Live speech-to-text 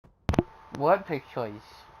What pictures?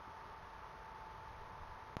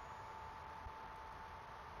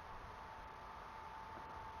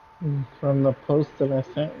 From the post that I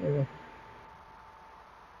sent you.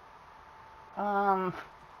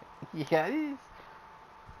 Yes.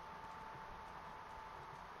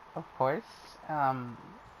 Of course.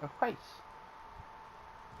 Of course.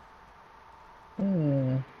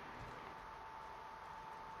 Hmm.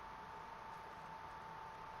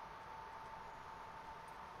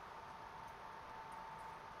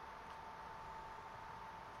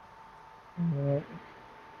 Yep.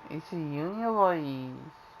 It's a universe.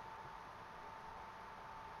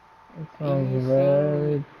 It You sounds see,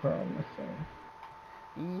 very promising.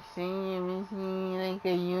 you see like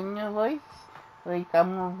a universe? Like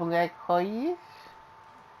I'm a black hole?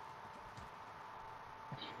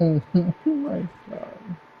 Oh my god.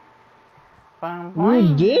 Bang You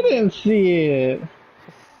bang. didn't see it.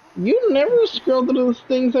 You never scroll through those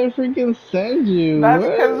things I freaking send you. That's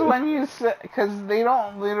because What? when you say, because they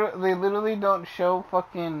literally don't show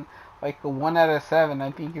fucking like a 1 out of 7.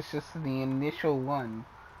 I think it's just the initial one.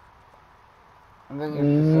 I think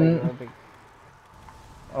it's just like, Mm.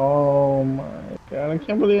 Oh my god. I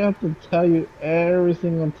can't believe I have to tell you every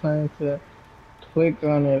single time to click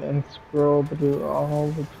on it and scroll through all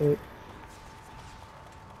the pics.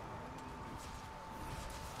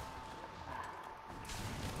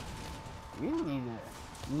 you need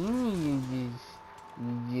to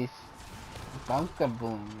just bunker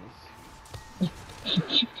booms.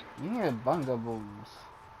 You need a bunker booms.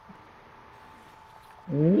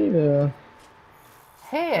 You need to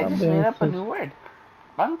Hey, I stop just made being up a so. new word.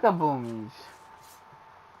 Bunker booms.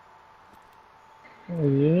 You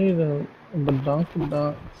need a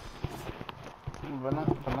badonkadonks.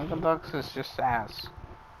 Bunker ducks is just ass.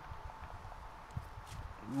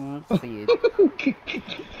 Please.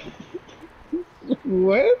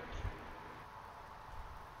 What?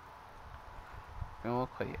 No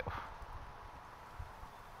clear.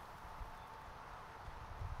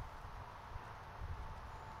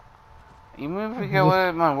 You even forget Just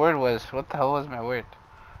what my word was. What the hell was my word?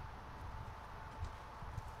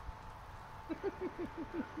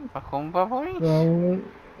 Pacumba boys? someone.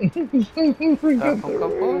 Someone forgot the Tapunka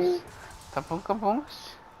word. booms? Tapunka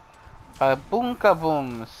booms? Babunka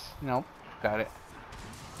booms. Nope, got it.